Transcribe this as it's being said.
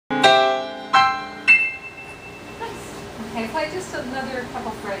Okay, play just another couple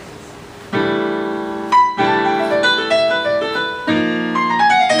phrases.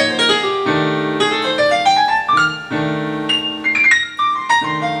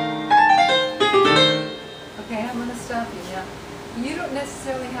 Okay, I'm going to stop you now. You don't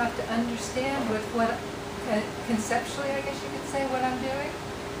necessarily have to understand with what, conceptually I guess you could say, what I'm doing,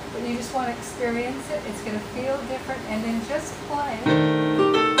 but you just want to experience it. It's going to feel different, and then just play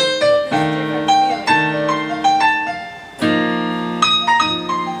with this different feeling.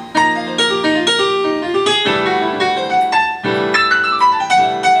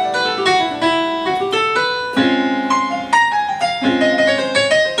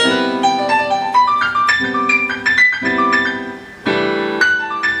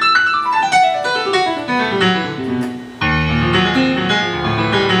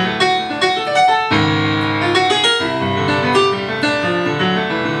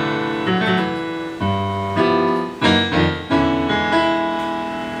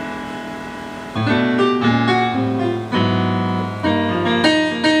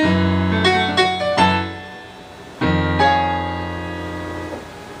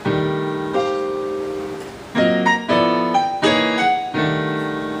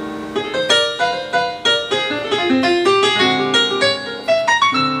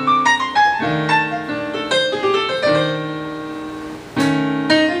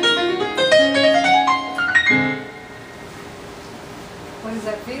 What does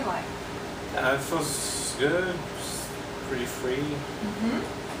that feel like? It feels good, pretty free.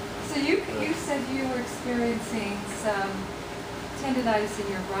 So you said you were experiencing some tendinitis in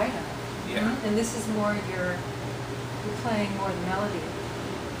your right arm. Yeah. And this is more you're playing more the melody,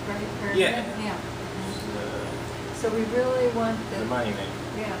 right? Yeah. Yeah. So we really want The money maker.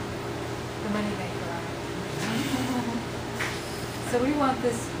 Yeah, the money maker on it. So we want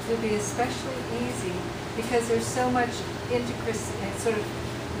this to be especially easy because there's so much intricacy and sort of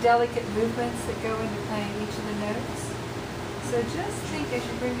delicate movements that go into playing each of the notes. So just think as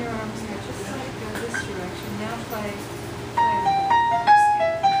you bring your arms here, just let it go this direction. Now play.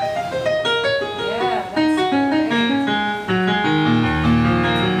 Yeah, that's great.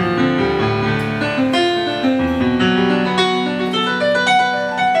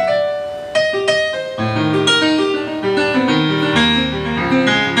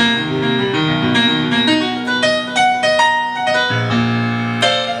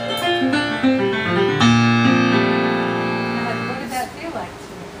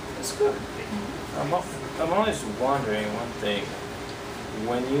 It's good. I'm always wondering one thing.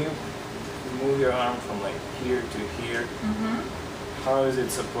 When you move your arm from like here to here, how is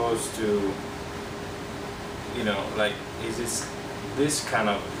it supposed to, you know, like, is this kind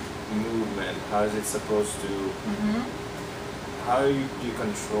of movement, how is it supposed to, how do you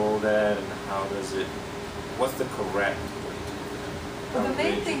control that, and how does it, what's the correct way to do that? Well, the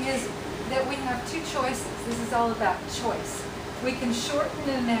main thing is that we have two choices. This is all about choice. We can shorten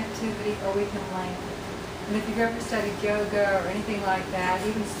an activity or we can lengthen. And if you've ever studied yoga or anything like that,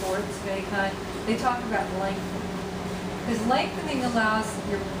 even sports of any kind, they talk about lengthening. Because lengthening allows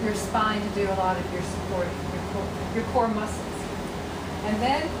your spine to do a lot of your supporting, your core muscles. And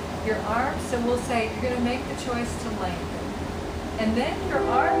then your arms, so we'll say you're going to make the choice to lengthen. And then your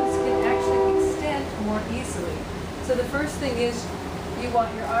arms can actually extend more easily. So the first thing is you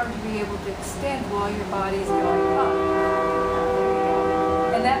want your arm to be able to extend while your body is going up.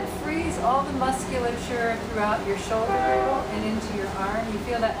 And that frees all the musculature throughout your shoulder girdle and into your arm. You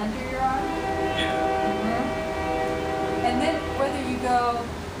feel that under your arm? Yeah. And then whether you go,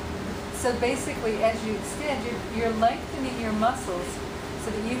 so basically as you extend, you're lengthening your muscles so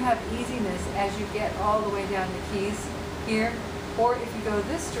that you have easiness as you get all the way down the keys here. Or if you go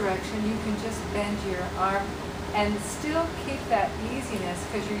this direction, you can just bend your arm and still keep that easiness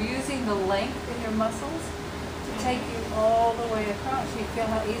because you're using the length in your muscles to take you all the way across. You feel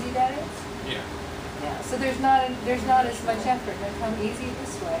how easy that is? Yeah. Yeah. So there's not as much effort. They come easy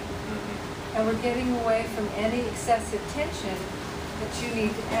this way. And we're getting away from any excessive tension that you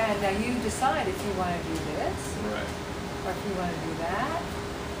need to add. Now you decide if you want to do this, Right. or if you want to do that,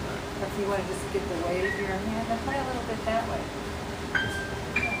 or if you want to just get the weight of your hand. Now play a little bit that way.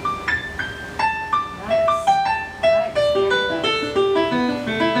 Nice. Nice.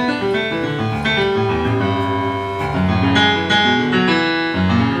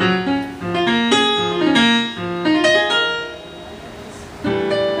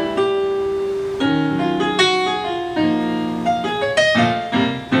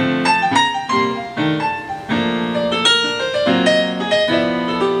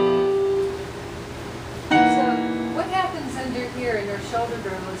 Very nice.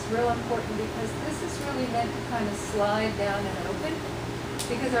 is real important because this is really meant to kind of slide down and open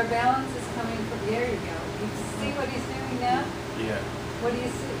because our balance is coming from, there you go. You see what he's doing now? Yeah. What do you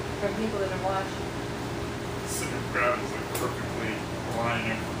see from people that are watching? Center of gravity is like perfectly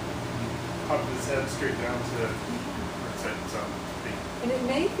aligning, popping his head straight down to right side to top. And it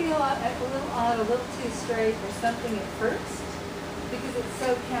may feel a little odd, a little too straight or something at first because it's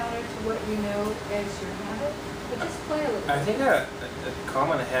so counter to what you know as your habit. But just play a little bit. I think a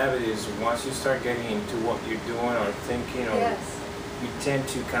common habit is once you start getting into what you're doing or thinking, or Yes. you tend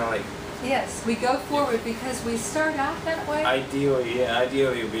to kind of like. Yes, we go forward because we start out that way. Ideally,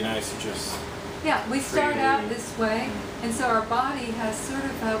 it would be nice to just. Yeah, we start freely. out this way, and so our body has sort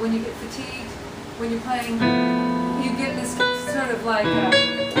of, when you get fatigued, when you're playing, you get this sort of like,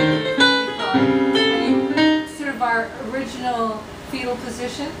 sort of our original fetal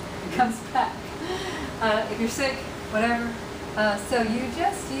position comes back. If you're sick, whatever. So you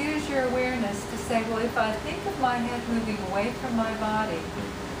just use your awareness to say, well, if I think of my head moving away from my body,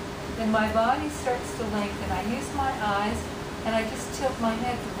 then my body starts to lengthen. I use my eyes, and I just tilt my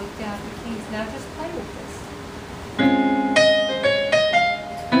head to look down at the keys. Now just play with this.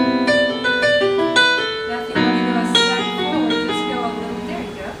 Now if you want to go a step forward, just go a little, there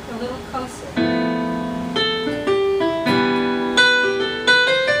you go, a little closer.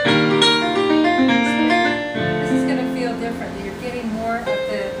 This is going to feel different. You're getting more of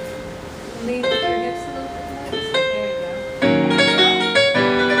the lean with your hips a little bit more. There you go.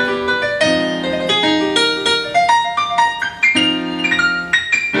 Do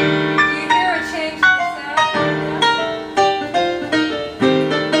you hear a change in the sound?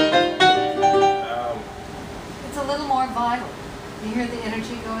 It's a little more vital. You hear the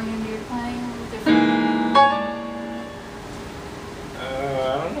energy going into your playing a little different. I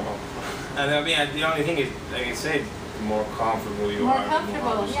don't know. I mean, the only thing is, like I said, the more comfortable you More are. comfortable,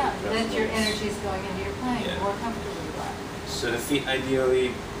 obviously yeah. Then your resonates. energy is going into your playing. Yeah. The more comfortable you are. So the feet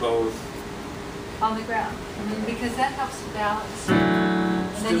ideally both. On the ground. Because that helps to balance.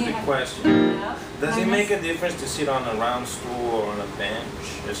 And then you Stupid have- question. Yeah. Does it And make that's- a difference to sit on a round stool or on a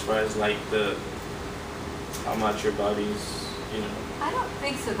bench as far as like how much your body's, you know? I don't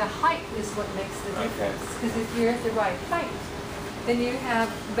think so. The height is what makes the Okay. difference. Because if you're at the right height, then you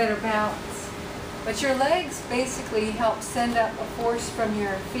have better balance. But your legs basically help send up a force from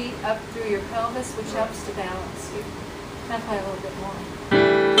your feet up through your pelvis, which helps to balance you. Now play a little bit more.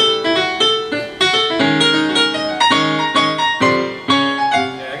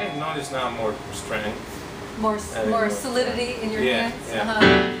 Yeah, I can notice now more strength. More Adding more solidity in your Yeah, hands.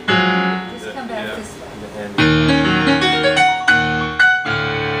 yeah. Just come back this way. The hand.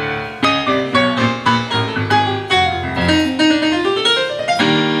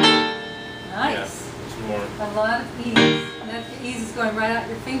 Nice. It's more. A lot of ease. And that ease is going right out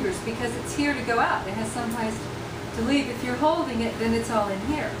your fingers because it's here to go out. It has some place to leave. If you're holding it, then it's all in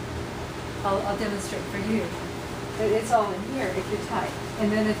here. I'll demonstrate for you. It's all in here if you're tight.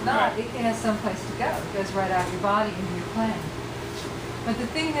 And then if not, Right. it has some place to go. It goes right out of your body into your playing. But the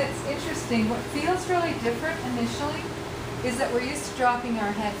thing that's interesting, what feels really different initially, is that we're used to dropping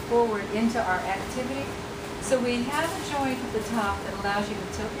our head forward into our activity. So we have a joint at the top that allows you to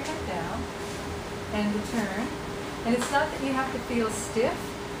tilt your head down and to turn. And it's not that you have to feel stiff,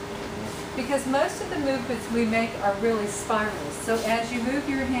 because most of the movements we make are really spirals. So as you move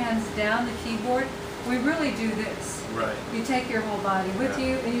your hands down the keyboard, we really do this. Right. You take your whole body with Yeah.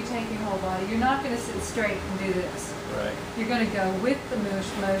 you, and you take your whole body. You're not going to sit straight and do this. Right. You're going to go with the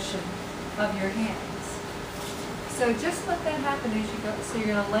motion of your hands. So just let that happen as you go. So you're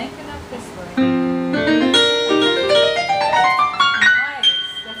going to lengthen up this way. Nice.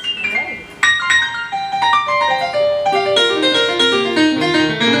 That's great.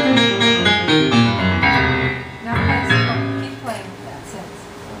 Now play some more. Keep playing with that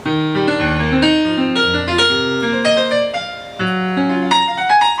sense.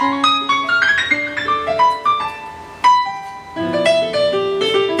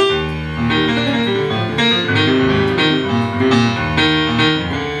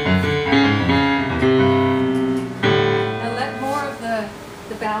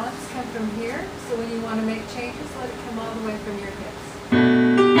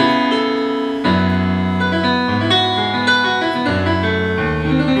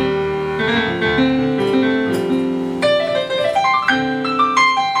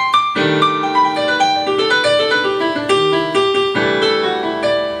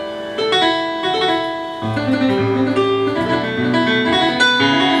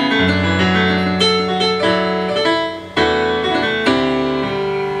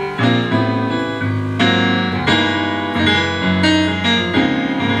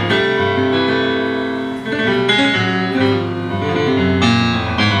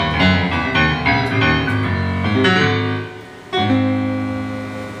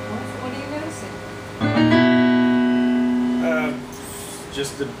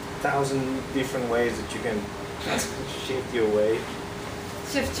 just the 1,000 different ways that you can shift your weight.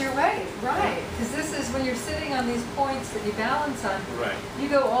 Shift your weight, right? Because this is when you're sitting on these points that you balance on. Right. You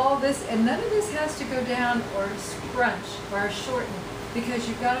go all this, and none of this has to go down or scrunch or shorten, because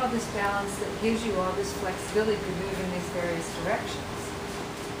you've got all this balance that gives you all this flexibility to move in these various directions.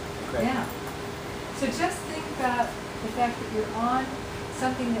 Okay. Yeah. So just think about the fact that you're on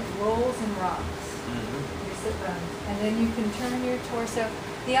something that rolls and rocks. Mm-hmm. Your sit bones, and then you can turn your torso.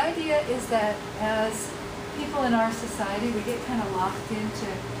 The idea is that as people in our society, we get kind of locked into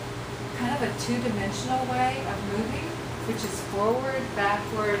kind of a two-dimensional way of moving, which is forward,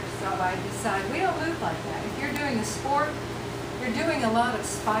 backward, side to side. We don't move like that. If you're doing a sport, you're doing a lot of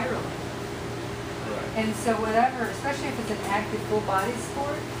spiraling. Right. And so whatever, especially if it's an active full body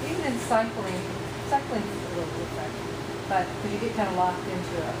sport, even in cycling is a little different, but because you get kind of locked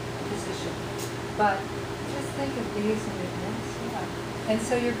into a position. But just think of these movements, yeah. And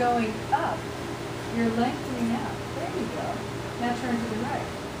so you're going up, you're lengthening out. There you go. Now turn to the right.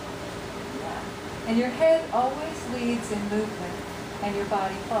 Yeah. And your head always leads in movement, and your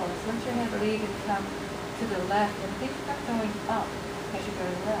body follows. Let your head lead and come to the left, and think about going up as you go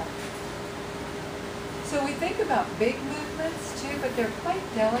to the left. So we think about big movements too, but they're quite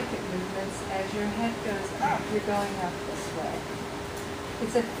delicate movements. As your head goes up, you're going up this way.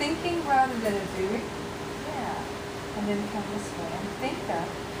 It's a thinking rather than a doing. Yeah. And then come this way. And think up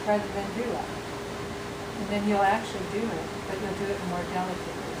rather than do up. And then you'll actually do it, but you'll do it more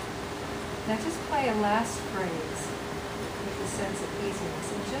delicately. Now just play a last phrase with a sense of easiness.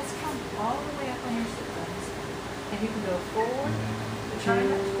 And just come all the way up on your sit bones. And you can go forward, but try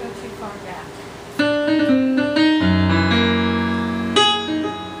not to go too far back.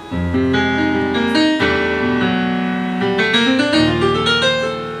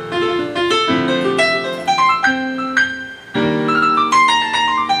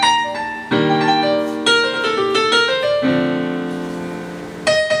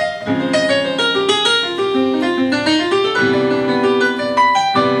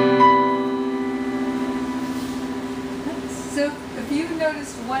 So if you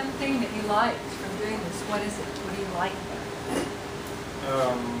noticed one thing that you liked from doing this, what is it? What do you like about it?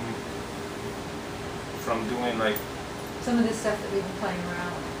 From doing like, Some of this stuff that we've been playing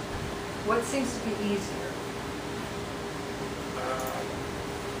around with. What seems to be easier?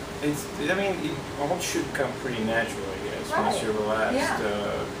 I mean, it all should come pretty natural, I guess. Right. Once you're relaxed,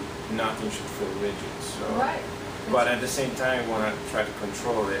 Yeah. nothing should feel rigid. So, Right. but at the same time, you want to try to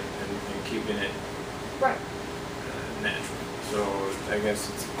control it and keeping it Right. natural. So I guess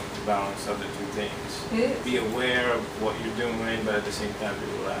it's a balance of the two things. It is. Be aware of what you're doing, but at the same time, be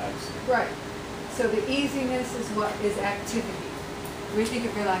relaxed. Right. So the easiness is what is activity. We think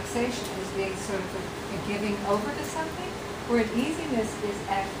of relaxation as being sort of a giving over to something, where easiness is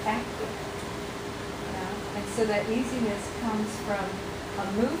active. You know? And so that easiness comes from a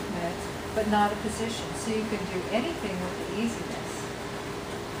movement, but not a position. So you can do anything with the easiness.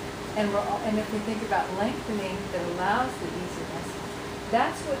 And if we think about lengthening that allows the easiness,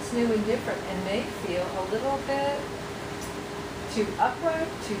 that's what's new and different, and may feel a little bit too upright,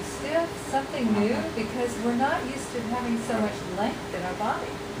 too stiff, something new, because we're not used to having so much length in our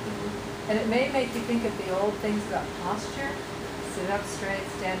body. And it may make you think of the old things about posture, sit up straight,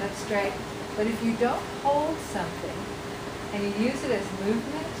 stand up straight. But if you don't hold something and you use it as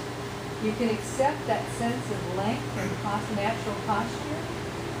movement, you can accept that sense of length and natural posture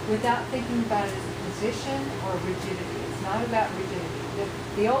without thinking about it as a position or rigidity. It's not about rigidity.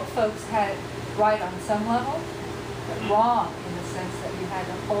 The old folks had it right on some level, but wrong in the sense that you had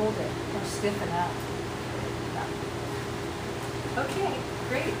to hold it or stiffen up. Okay,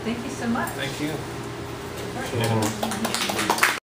 great. Thank you so much. Thank you. All right.